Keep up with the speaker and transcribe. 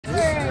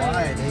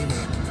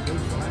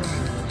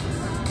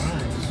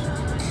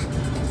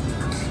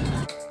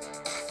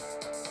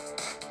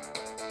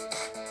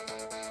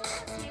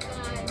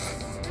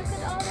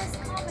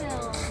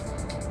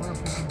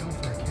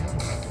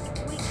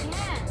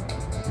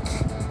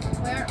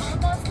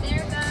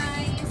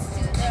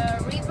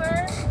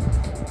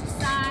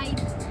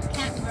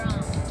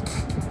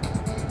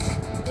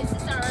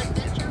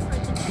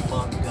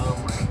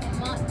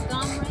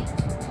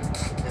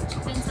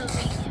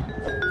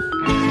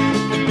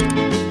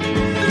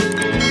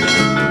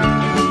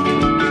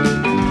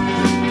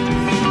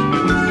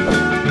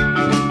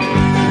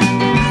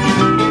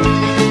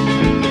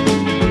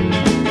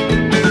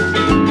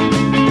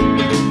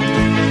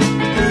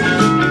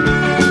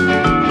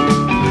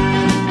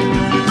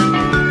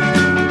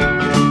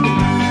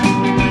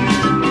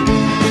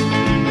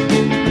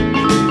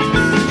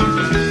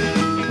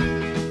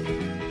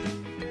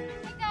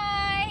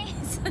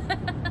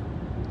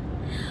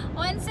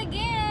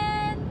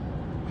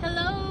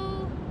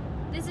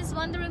is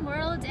Wandering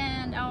World,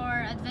 and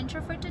our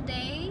adventure for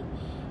today,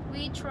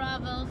 we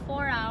travel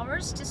 4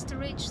 hours just to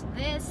reach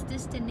this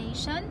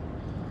destination.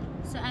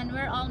 So, and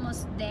we're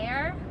almost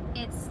there.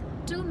 It's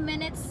 2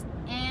 minutes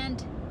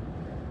and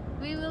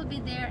we will be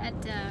there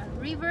at the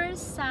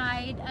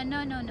Riverside.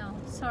 No,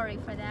 sorry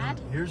for that.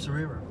 Here's the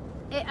river.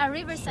 A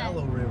Riverside.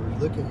 Shallow river.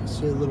 Look at, you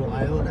see a little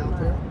island out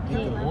there? You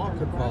can walk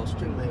across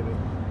it maybe.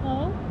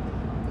 Oh?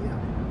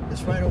 Yeah.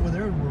 It's right over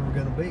there where we're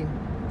going to be.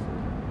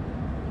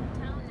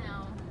 Town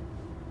now.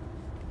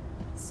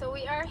 So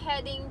we are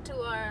heading to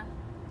our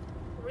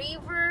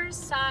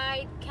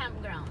Riverside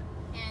Campground.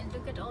 And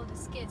look at all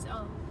the kids.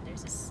 Oh,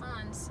 there's a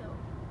sun, so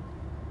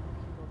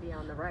We'll be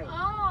on the right.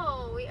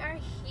 oh, we are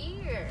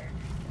here.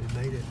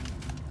 We made it.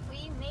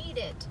 We made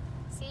it.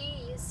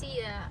 See, you see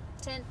a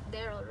tent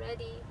there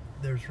already.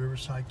 There's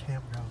Riverside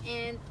Campground.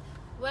 And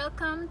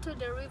welcome to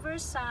the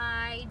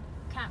Riverside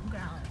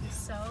Campground. Yeah.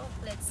 So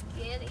let's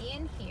get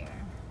in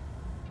here.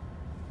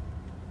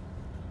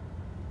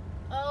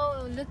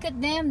 Oh, look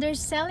at them. They're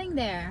selling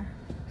there.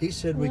 He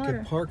said we Water.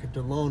 could park at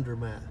the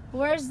laundromat.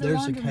 Where's the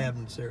There's the laundromat?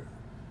 cabins there.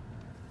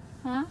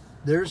 Huh?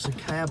 There's the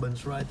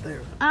cabins right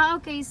there. Ah,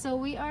 okay. So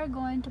we are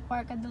going to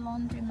park at the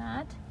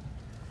laundromat.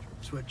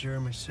 That's what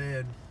Jeremy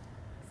said.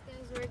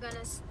 Guys, we're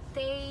gonna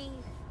stay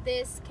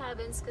this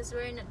cabins because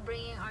we're not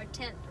bringing our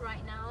tent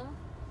right now.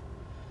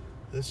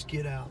 Let's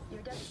get out.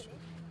 Your destination.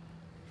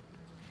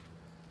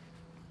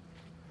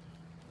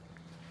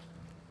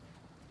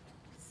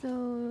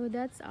 So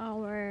that's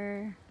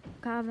our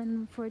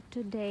cabin for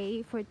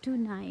today. For 2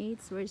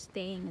 nights we're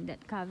staying in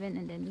that cabin,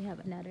 and then we have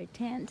another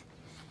tent.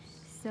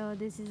 So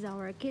this is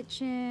our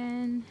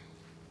kitchen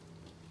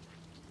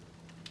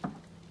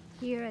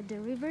here at the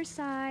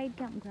Riverside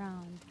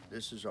Campground.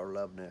 This is our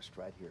love nest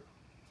right here.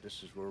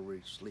 This is where we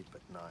sleep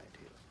at night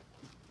here.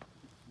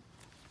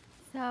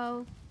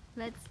 So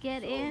let's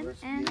get in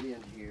Let's and get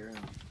in here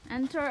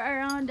and enter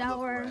around look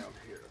our around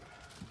here.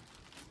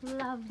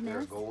 love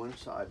There, nest. go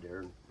inside there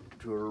and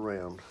tour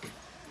around.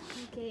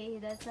 Okay,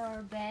 that's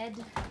our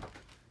bed.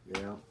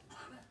 Yeah,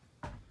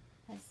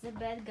 That's the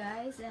bed,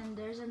 guys, and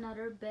there's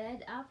another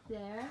bed up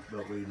there.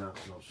 but we not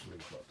gonna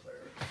sleep up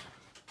there.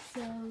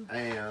 So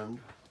And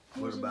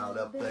what Here's about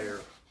another up bed. there?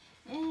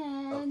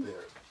 and Up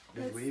there.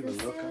 Did that's we even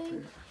the look up ceiling.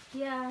 there?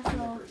 Yeah,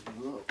 so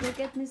Look. look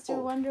at Mr.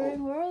 Oh,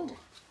 Wandering oh, World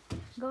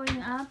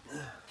going up.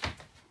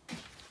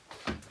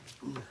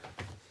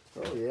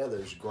 Oh yeah,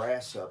 there's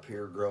grass up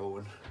here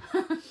growing.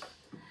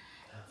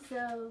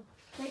 So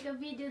take a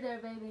video there,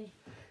 baby.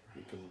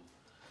 You can,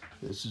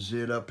 this is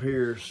it up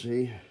here,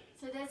 see?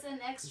 So that's an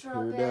extra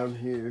We're bed. down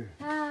here.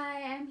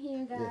 Hi, I'm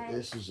here, Yeah, guys.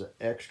 this is an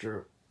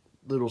extra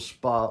little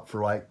spot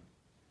for like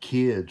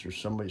kids or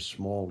somebody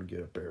small to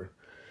get up there.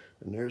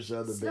 And there's the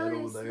other bed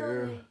over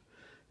there. Slowly.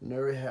 And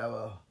there we have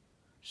a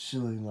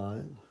ceiling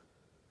light.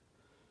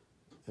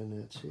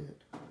 And that's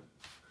it.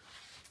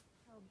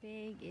 How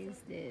big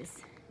is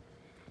this?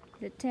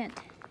 The tent.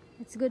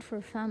 It's good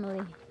for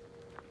family.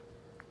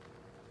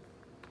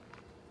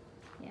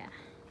 Yeah.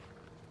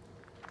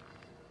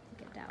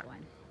 Look at that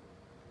one.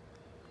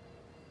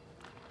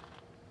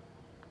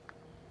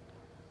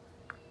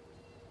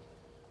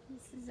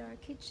 This is our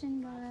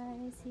kitchen,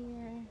 guys,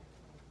 here.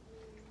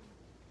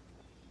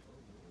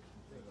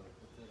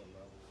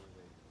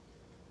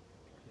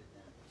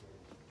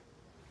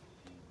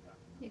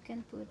 You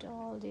can put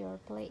all your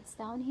plates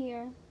down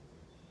here.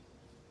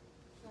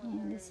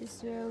 And this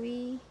is where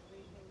we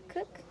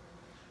cook.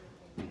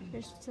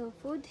 There's still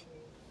food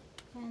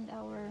and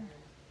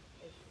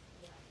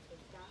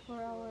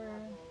for our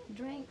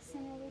drinks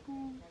and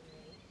everything.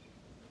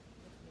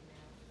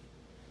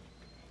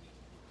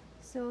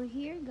 So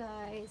here,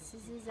 guys,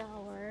 this is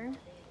our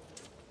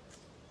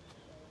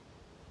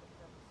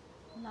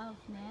love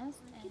nest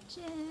and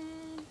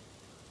kitchen.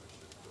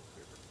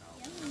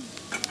 Yummy.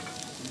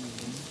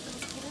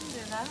 You didn't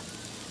do that.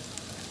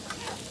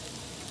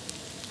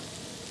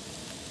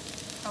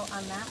 Oh,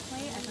 on that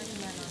plate? I thought you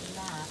meant on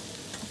that.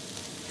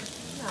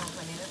 No,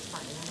 honey, that's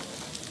fine.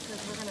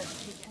 Because we're gonna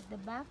take At the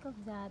back of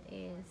that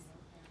is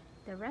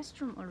the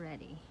restroom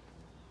already.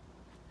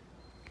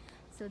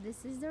 So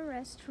this is the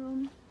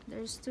restroom.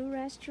 There's 2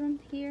 restrooms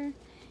here,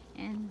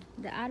 and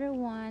the other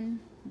one,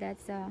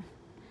 that's a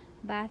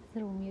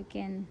bathroom. You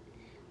can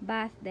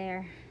bath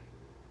there.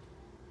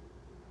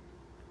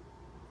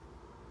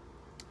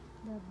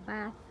 The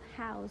bath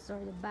house or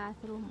the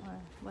bathroom or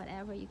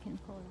whatever you can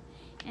call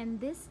it. And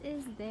this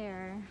is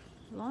their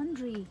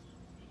laundry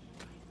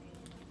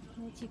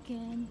that you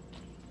can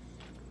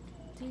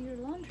do your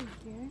laundry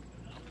here.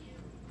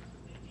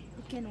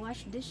 You can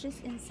wash dishes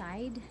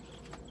inside.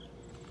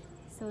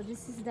 So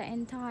this is the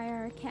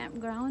entire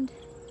campground.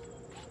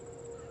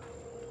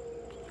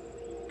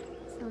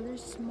 So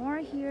there's more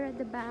here at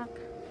the back.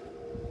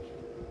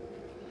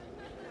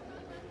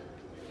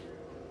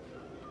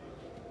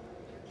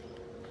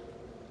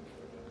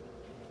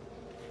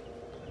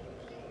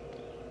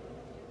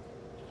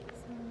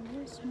 So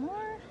there's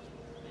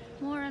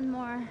more and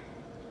more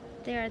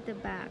there at the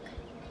back.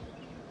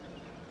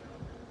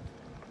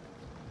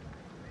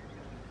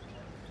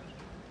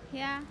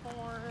 Yeah.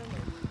 corn.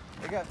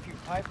 They got a few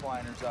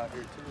pipeliners out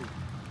here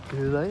too.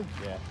 Do they?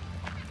 Yeah.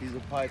 He's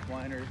a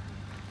pipeliner.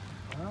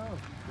 Oh,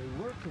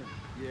 they're working.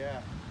 Yeah.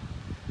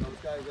 Those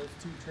guys, those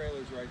two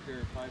trailers right there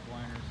are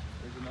pipeliners.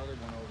 There's another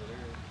one over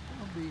there.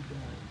 I'll be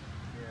done.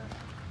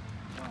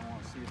 Yeah. I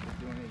want to see if they're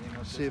doing anything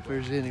else. See if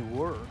there's any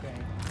work. Okay.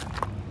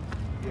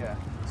 Yeah.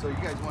 So you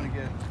guys want to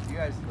get, you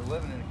guys are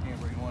living in a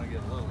camper, you want to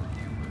get a little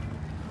camper.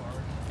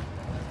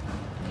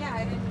 Yeah,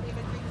 I didn't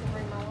even think to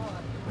bring my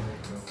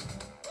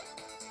wallet.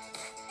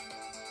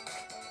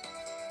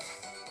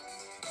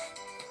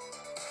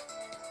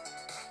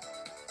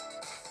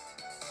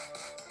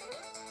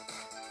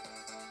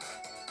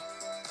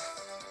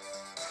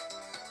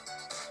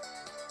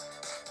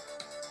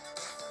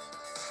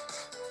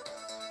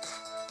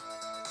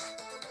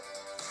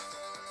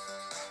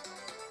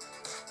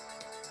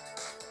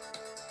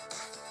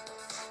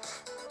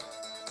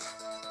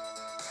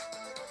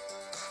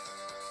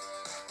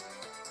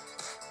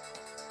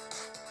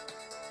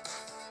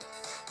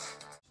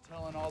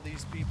 Telling all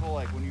these people,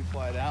 like when you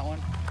fly that one,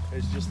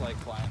 it's just like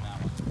flying that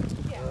one.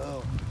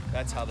 Oh.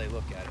 That's how they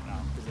look at it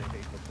now, because they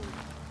hate the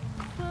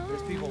fleet.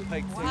 There's people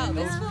taking Wow, those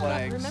this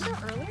flags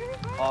remember earlier?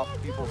 off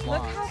people's Look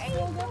lawns. how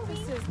filled up this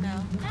is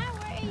now. Ah,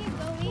 where are you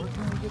going? We're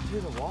trying to get to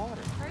the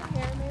water. Right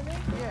here, maybe?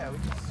 Yeah, we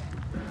just,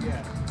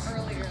 yeah.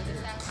 Earlier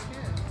this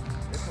afternoon.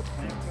 They put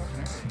plants up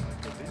and everything. Like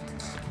they've been here.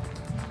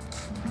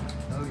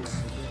 Oh, yeah.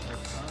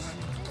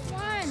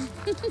 One.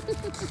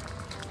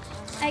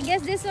 I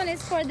guess this one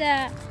is for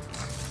the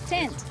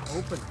tent.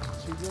 Open.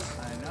 See this?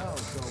 I know,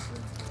 it's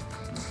open.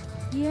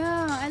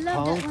 Yeah, I love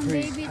that one,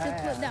 Concrete baby, to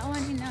pad. put that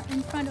one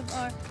in front of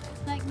our,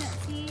 like that,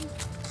 see?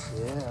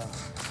 Yeah.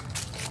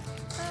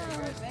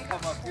 Oh,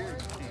 Come up here.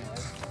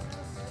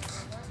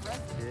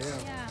 Yeah.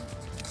 yeah.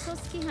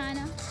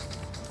 Susquehanna.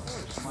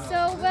 Smile.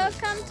 So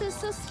welcome to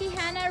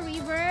Susquehanna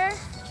River.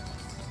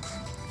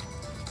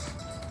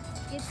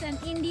 It's an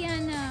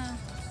Indian,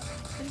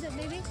 what is it,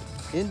 baby?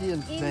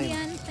 Indian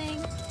Indian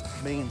thing,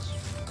 means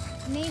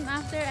named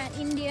after an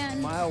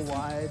Indian. mile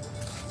wide,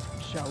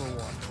 shallow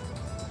water.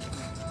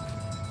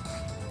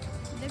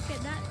 Look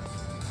at that.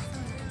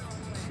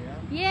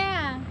 Yeah.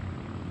 Yeah.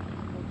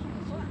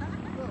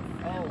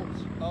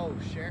 Oh,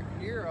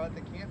 here at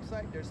the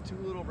campsite, there's two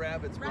little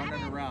rabbits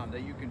running around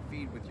that you can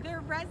feed with your They're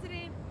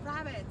resident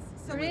rabbits.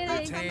 So Really? we thought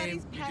tame. somebody's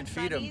You can pet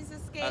feed them buddies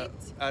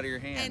escaped. out of your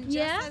hand. And just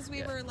Yeah? as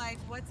we were like,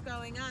 what's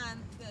going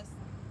on? This.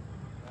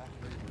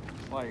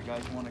 Why, you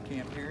guys want to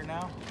camp here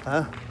now?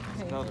 Huh?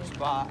 It's another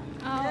spot.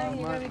 Yeah, Oh,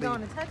 you're might gonna be be.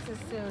 going to Texas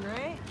soon,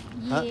 right?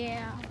 Huh?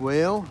 yeah.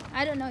 Well,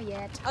 I don't know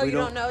yet. Oh, We you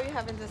don't- don't know? You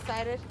haven't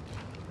decided?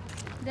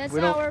 That's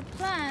We don't- our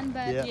plan,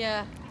 but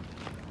Yeah.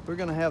 we're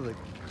gonna have the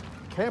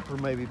camper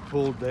maybe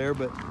pulled there,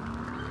 but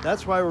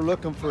that's why we're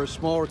looking for a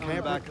smaller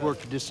camper. back up.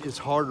 Work just it's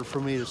harder for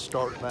me to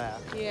start back.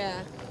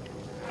 Yeah.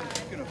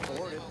 If you can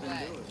afford it,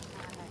 then do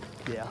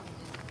it. Yeah.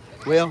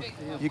 Well,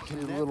 you can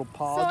do little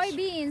pods.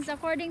 soybeans,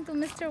 according to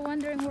Mr.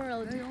 Wondering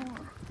World.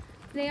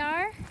 They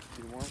are?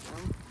 You want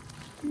one?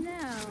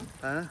 No.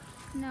 Huh?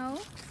 No.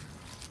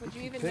 Would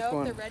you even Pick know if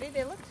one. they're ready?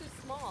 They look too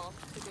small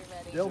to be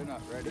ready. They'll They're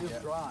not ready just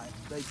yet. dry.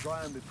 They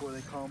dry them before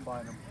they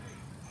combine them.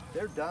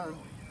 They're done.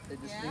 They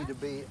just Yeah? need to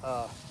be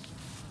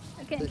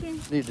Okay, they okay.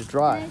 need to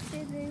dry. Nice,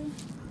 baby.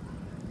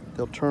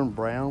 They'll turn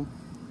brown.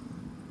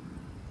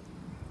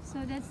 So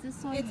that's the It's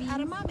soybeans.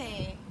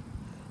 edamame.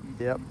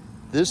 Yep.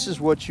 This is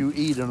what you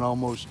eat in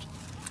almost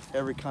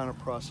every kind of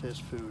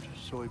processed food.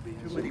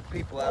 Soybeans. Too many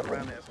people out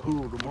around that Pool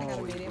I got a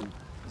tomorrow. medium.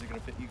 Is it going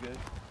to fit you good?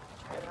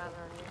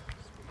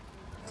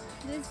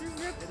 This is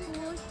the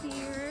pool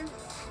here.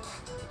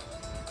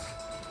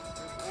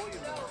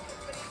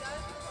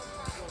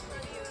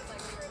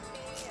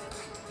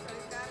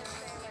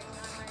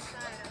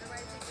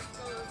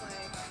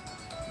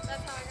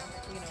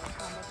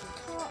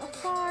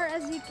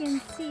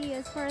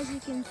 As far as you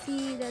can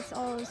see, that's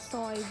all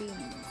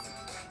soybeans.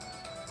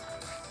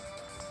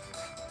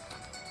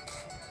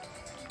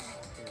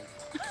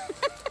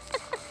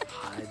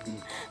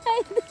 Hiding.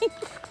 I think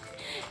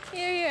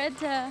here at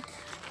the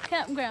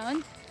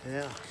campground.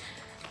 Yeah.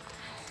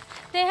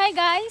 Say hi,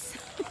 guys.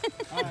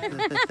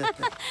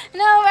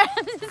 No,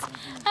 we're just,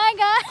 hi,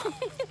 guys.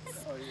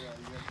 Oh, yeah,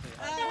 you got to say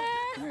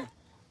hi. Come here.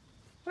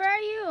 Where are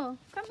you?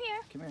 Come here.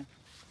 Come here.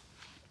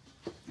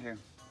 Here.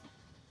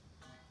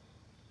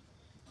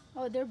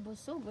 Oh, they're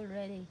busog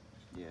already.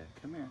 Yeah,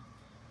 come here.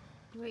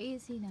 Where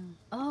is he now?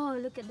 Oh,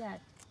 look at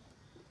that.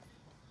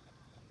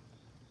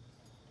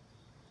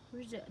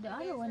 Where's the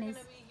other one is?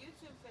 Gonna be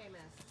YouTube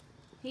famous.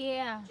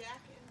 Yeah.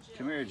 Jack and Jill.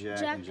 Come here, Jack,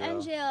 Jack and Jill.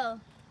 and Jill.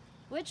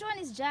 Which one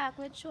is Jack?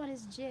 Which one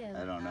is Jill?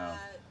 I don't know.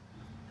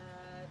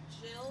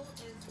 Jill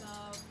is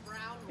the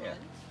brown Yeah. one,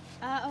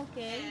 Ah,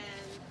 okay.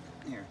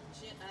 and, Here.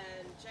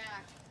 and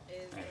Jack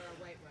is the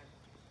white one.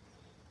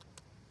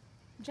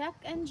 Jack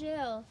and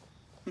Jill.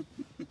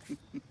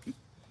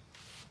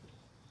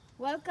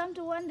 Welcome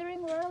to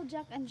Wandering World,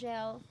 Jack and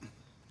Jill.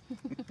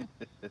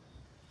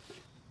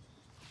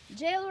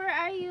 Jill, where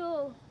are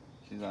you?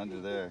 She's under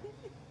there.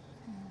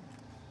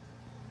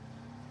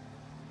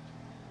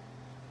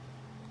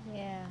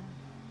 Yeah.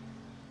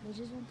 They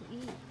just want to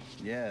eat.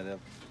 Yeah,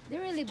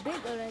 They're really big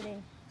already.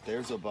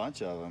 there's a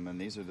bunch of them, and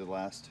these are the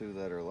last two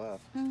that are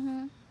left.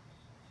 Mm-hmm.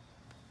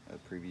 A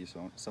previous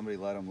one, somebody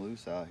let them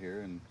loose out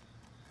here, and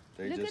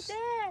they Look just at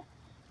that.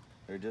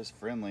 they're just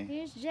friendly.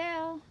 Here's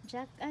Jill,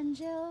 Jack and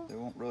Jill. They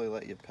won't really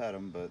let you pet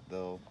them, but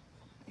they'll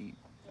eat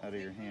out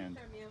of your hand.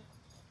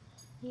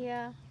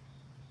 Yeah.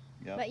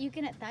 Yep. But you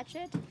cannot touch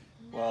it?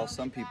 Well,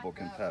 some people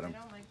can pet them.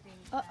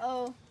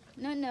 Uh-oh.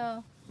 No,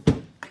 no.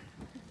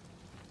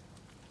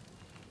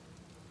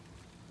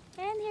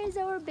 And here's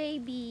our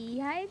baby.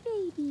 Hi,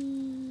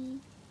 baby.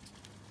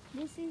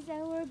 This is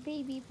our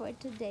baby for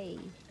today.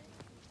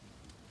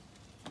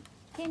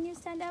 Can you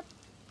stand up?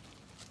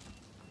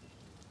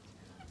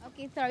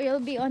 Okay, Thor, you'll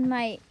be on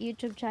my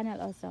YouTube channel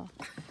also.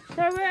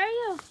 Thor, where are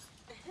you?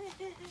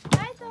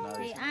 Hi, Thor.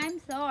 Hey, I'm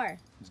Thor.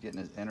 He's getting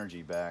his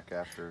energy back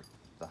after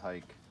the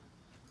hike.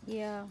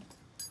 Yeah.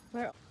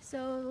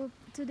 So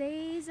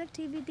today's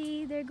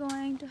activity, they're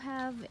going to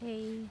have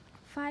a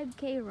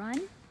 5K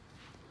run.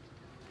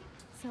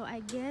 So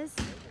I guess,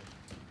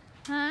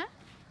 huh?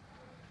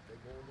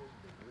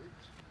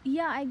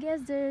 Yeah, I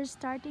guess they're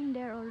starting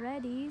there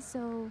already.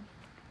 So,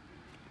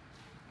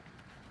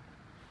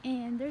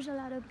 and there's a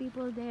lot of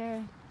people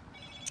there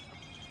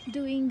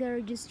doing the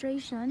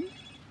registration.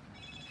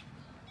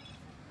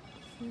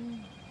 So,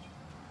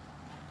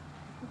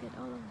 look at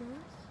all of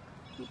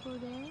those people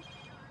there.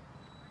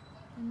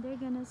 And they're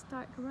gonna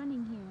start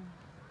running here.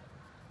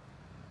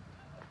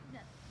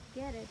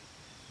 Get it?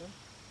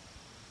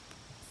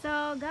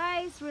 So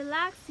guys,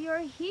 relax, you're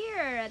here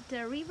at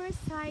the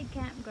Riverside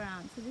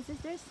Campground. So this is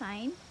their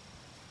sign.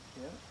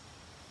 Yeah.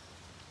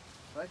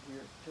 Right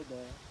here.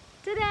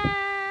 Ta-da.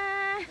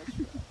 Ta-da!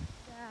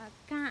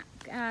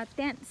 That's right.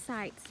 Tent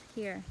sites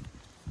here.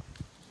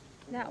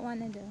 That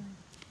one and the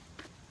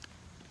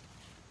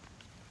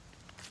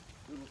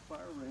Little fire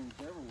rings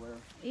everywhere.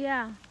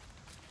 yeah.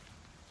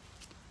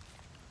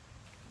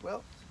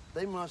 Well,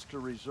 they must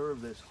have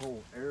reserved this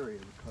whole area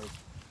because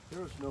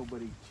there was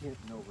nobody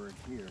tenting over in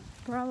here.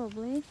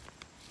 Probably.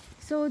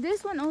 So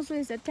this one also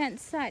is a tent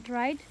site,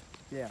 right?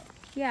 Yeah.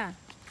 Yeah.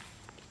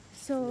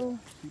 So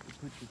You can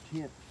put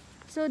your tent.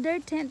 so their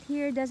tent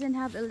here doesn't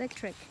have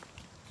electric.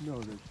 No,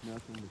 there's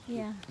nothing. It's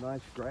Yeah. just a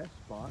nice grass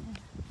spot.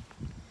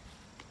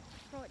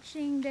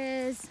 Approaching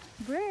this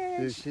Do you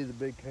bridge. see the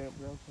big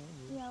campground sign?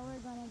 Yeah, we're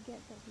gonna get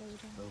that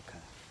later. Okay.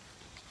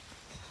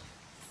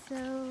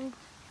 So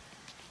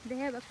they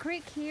have a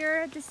creek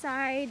here at the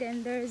side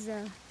and there's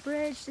a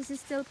bridge. This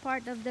is still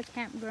part of the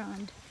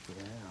campground.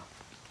 Yeah.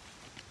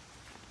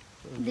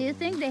 Do you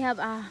think they have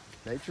a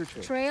Nature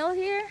trail. trail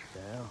here?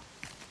 Yeah.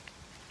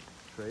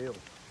 Trail.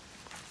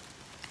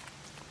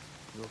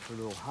 Go for a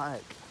little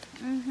hike.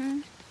 Mm-hmm.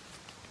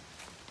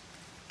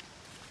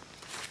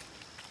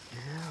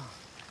 Yeah.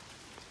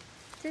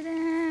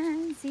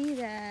 Ta-da! See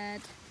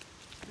that?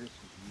 This is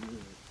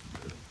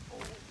good.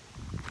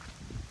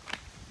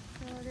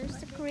 So there's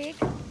the creek.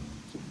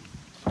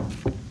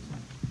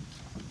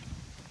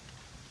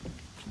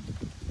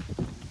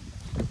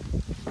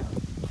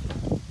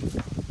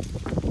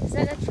 Is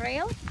that a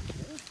trail?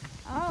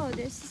 Oh,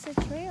 this is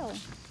a trail.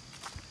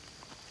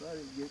 Try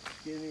to get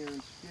skinnier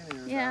and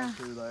skinnier Yeah. down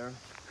through there.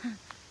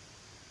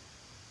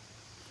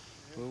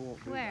 We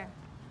won't do Where?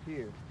 that.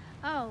 Here.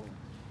 Oh.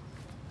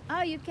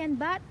 Oh, you can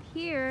bat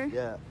here.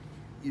 Yeah.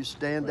 You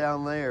stand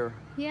down there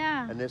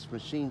Yeah, and this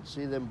machine,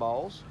 see them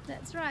balls?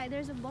 that's right.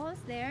 There's a balls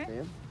there. See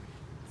 'em?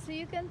 So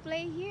you can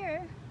play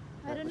here.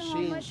 I That don't know how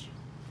machine much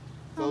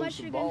Throws you're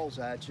some gonna. balls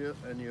at you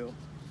and you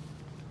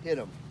hit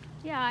them.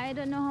 Yeah, I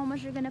don't know how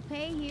much you're gonna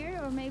pay here,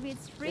 or maybe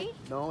it's free.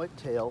 No, it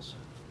tails.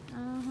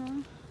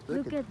 Uh-huh.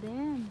 Look Look at- at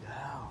them.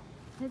 Wow.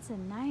 That's a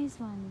nice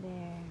one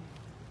there.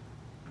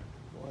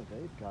 Boy,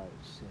 they've got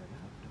it set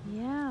up.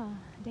 Yeah,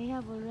 they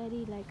have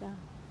already like a.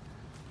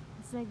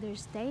 It's like they're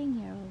staying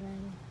here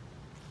already.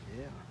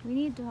 Yeah. We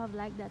need to have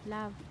like that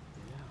lab.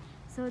 Yeah.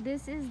 So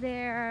this is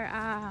their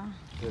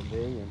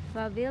Pavilion.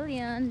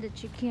 pavilion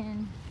that you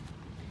can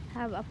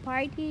have a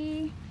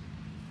party.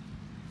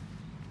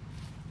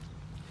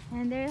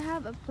 And they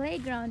have a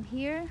playground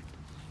here.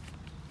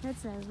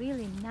 That's a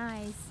really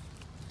nice.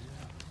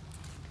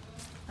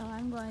 Oh,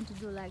 I'm going to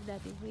do like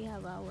that if we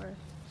have our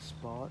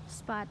Spot.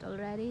 spot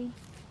already.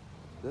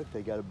 Look,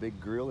 they got a big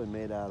grill they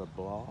made out of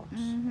blocks.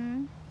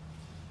 Mm-hmm.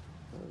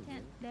 Oh,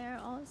 Tent there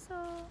also.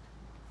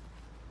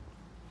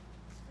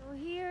 So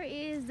here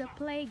is the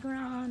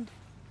playground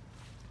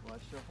watch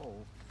the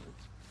hole.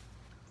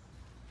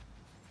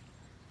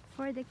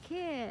 for the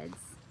kids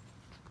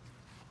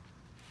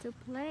to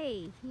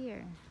play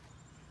here.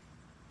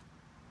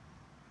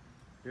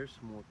 There's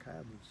some more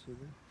cabins, see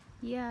there?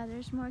 Yeah,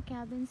 there's more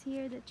cabins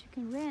here that you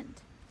can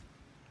rent.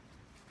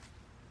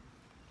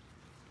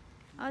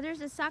 Oh,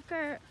 there's a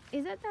soccer.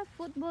 Is that a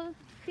football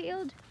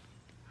field?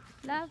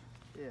 Love?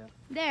 Yeah.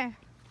 There.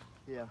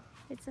 Yeah.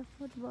 It's a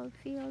football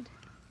field.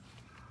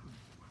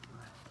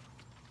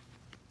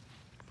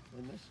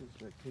 And this is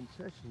the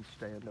concession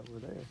stand over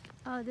there.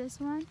 Oh, this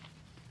one?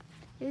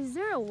 Is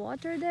there a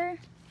water there?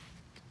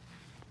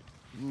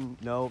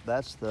 No,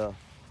 that's the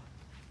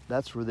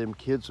That's where them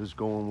kids was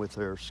going with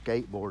their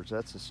skateboards.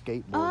 That's a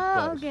skateboard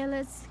Oh, place. okay,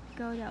 let's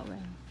go that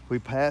way. We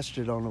passed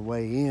it on the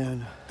way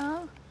in.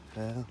 Oh,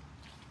 Yeah.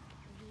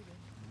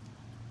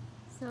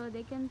 so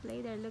they can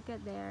play there. Look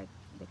at the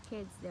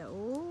kids there.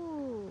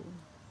 Oh,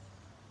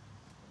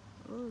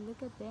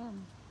 look at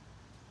them.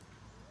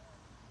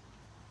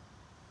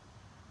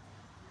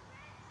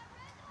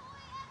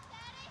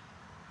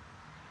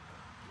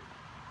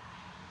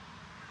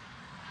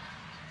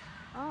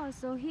 Oh,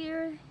 so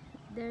here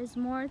there's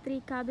more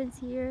 3 cabins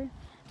here.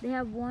 They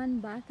have 1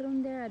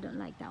 bathroom there. I don't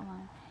like that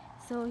one.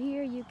 So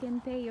here you can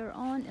pay your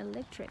own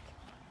electric.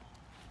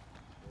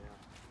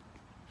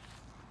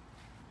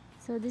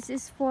 So this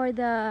is for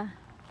the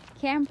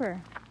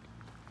camper.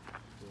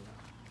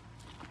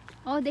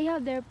 Oh, they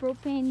have their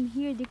propane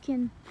here. You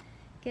can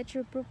get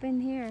your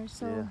propane here.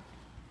 So Yeah.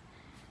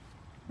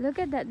 look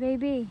at that,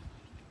 baby.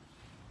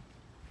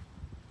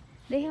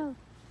 They have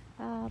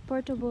a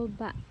portable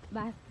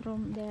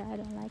bathroom there. I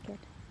don't like it.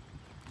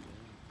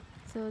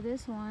 So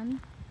this one,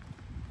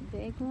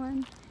 big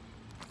one.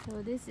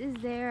 So this is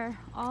their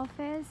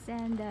office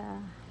and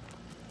a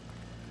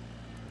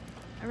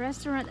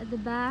restaurant at the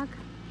back.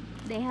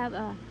 They have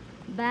a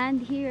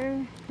band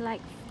here,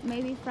 like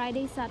maybe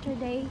Friday,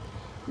 Saturday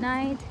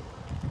night.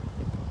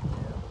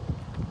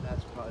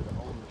 That's probably the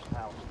owner's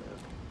house there.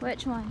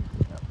 Which one?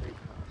 That big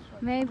house.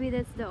 Right Maybe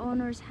that's the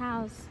owner's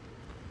house.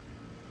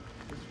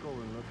 Let's go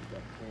and look at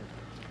that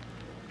camper.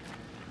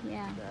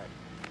 Yeah. Back.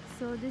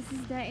 So this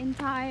is the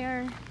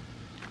entire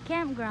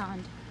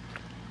campground.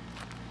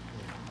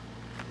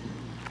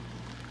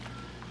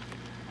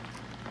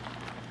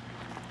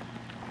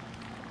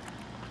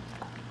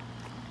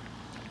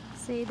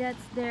 See,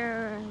 that's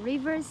their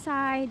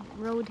Riverside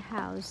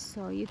Roadhouse.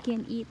 So you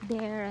can eat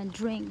there and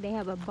drink. They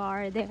have a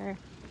bar there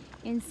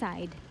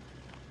inside.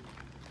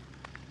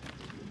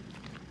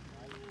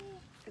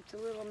 It's a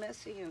little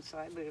messy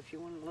inside, but if you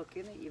want to look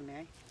in it, you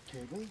may.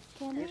 Can we?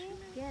 Can Yes, we you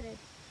may. get it?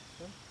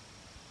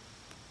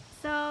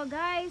 So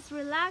guys,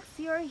 relax.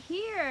 You're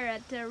here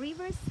at the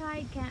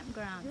Riverside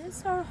Campground.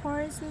 There's our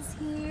horses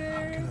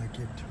here. Can I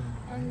get to him?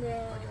 And I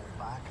got a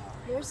bike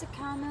out. there's a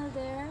camel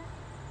there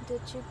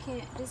that you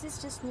can. This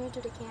is just near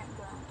to the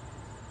campground.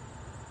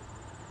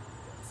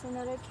 It's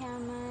another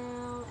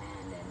camel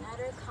and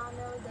another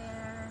camel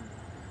there.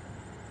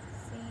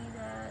 See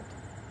that?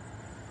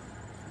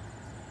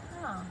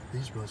 Oh,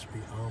 These must be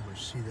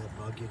Amish. See that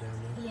buggy down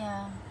there?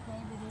 yeah.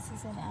 Maybe this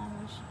is an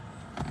Amish.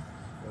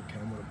 Okay,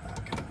 I'm gonna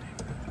back out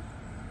here.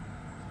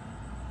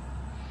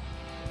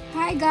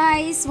 Hi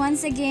guys,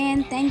 once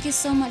again, thank you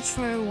so much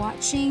for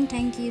watching.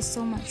 Thank you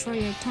so much for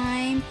your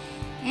time.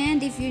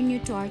 And if you're new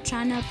to our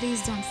channel,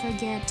 please don't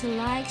forget to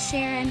like,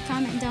 share, and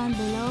comment down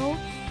below.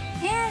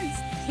 And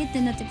hit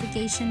the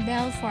notification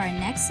bell for our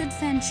next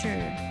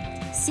adventure.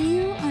 See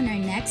you on our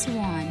next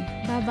one.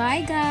 Bye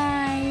bye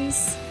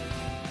guys.